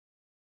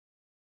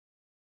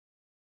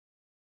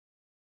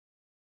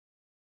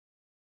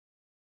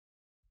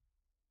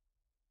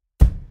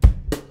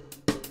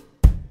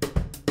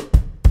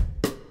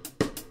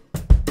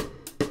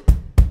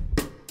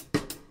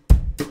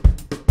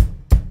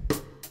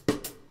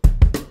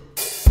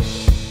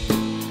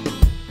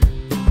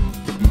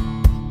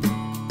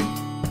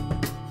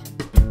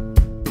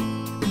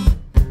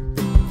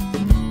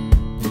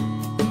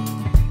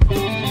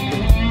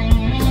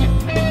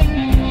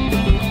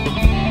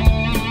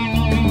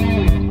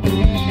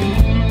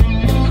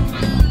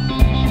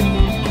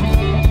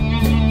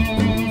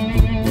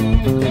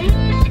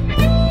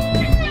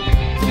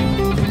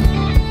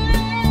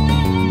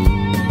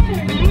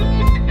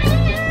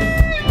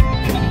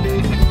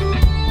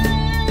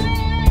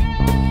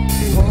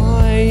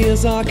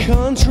is our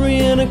country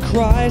in a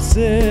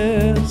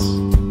crisis,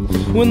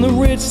 when the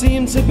rich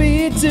seem to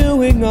be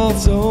doing all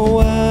so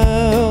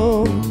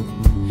well.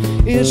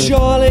 It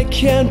surely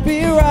can't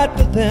be right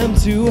for them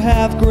to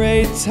have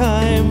great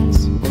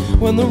times,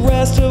 when the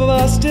rest of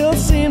us still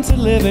seem to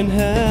live in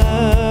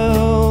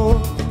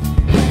hell.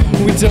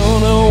 We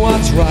don't know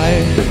what's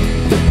right,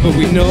 but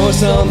we know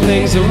some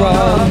things are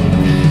wrong.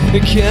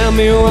 It can't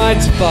be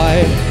right to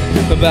fight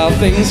about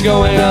things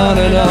going on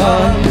and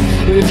on.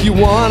 If you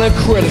wanna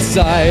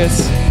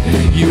criticize,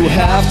 you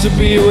have to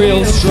be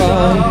real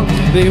strong.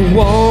 They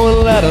won't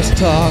let us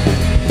talk,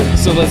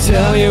 so they'll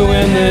tell you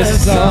in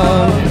this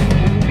song.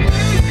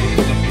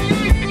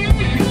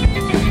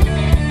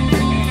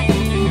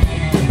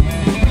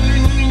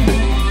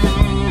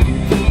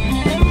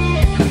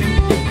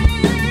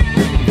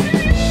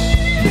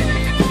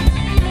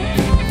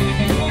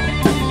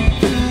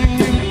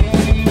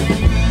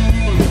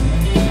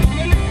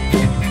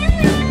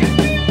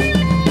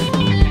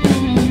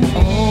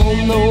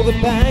 The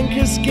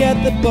bankers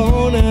get the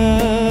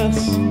bonus,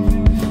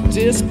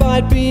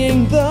 despite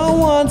being the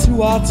ones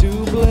who are to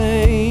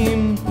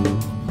blame.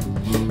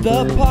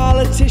 The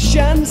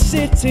politicians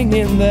sitting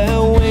in their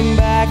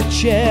wingback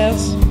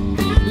chairs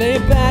lay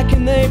back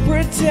and they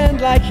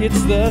pretend like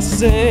it's the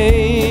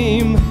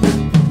same.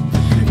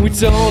 We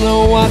don't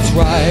know what's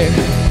right,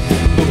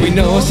 but we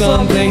know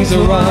some things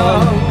are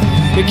wrong.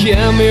 It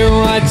can't be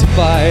right to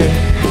fight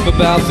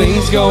about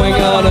things going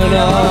on and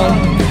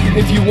on.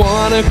 If you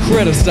wanna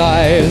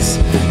criticize,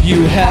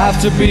 you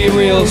have to be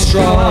real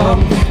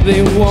strong.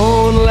 They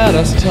won't let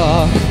us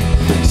talk,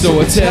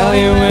 so I tell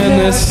you in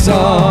this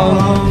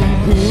song.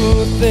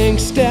 Who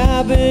thinks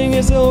stabbing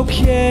is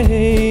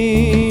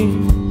okay?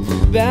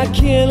 That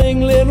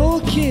killing little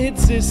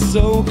kids is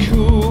so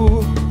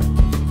cool.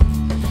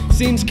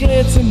 Seems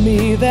clear to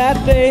me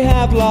that they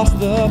have lost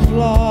the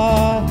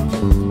plot.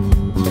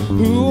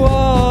 Who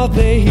are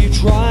they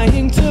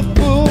trying to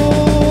fool?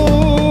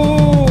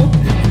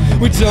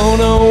 We don't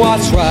know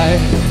what's right,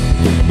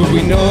 but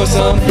we know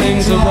some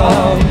things are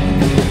wrong.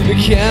 It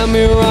can't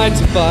be right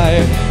to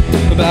fight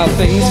about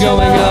things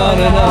going on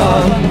and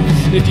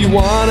on. If you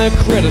wanna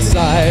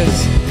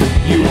criticize,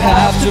 you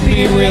have to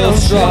be real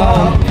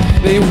strong.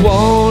 They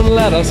won't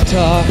let us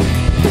talk,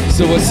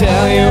 so I'll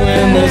tell you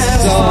in this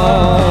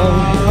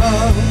song.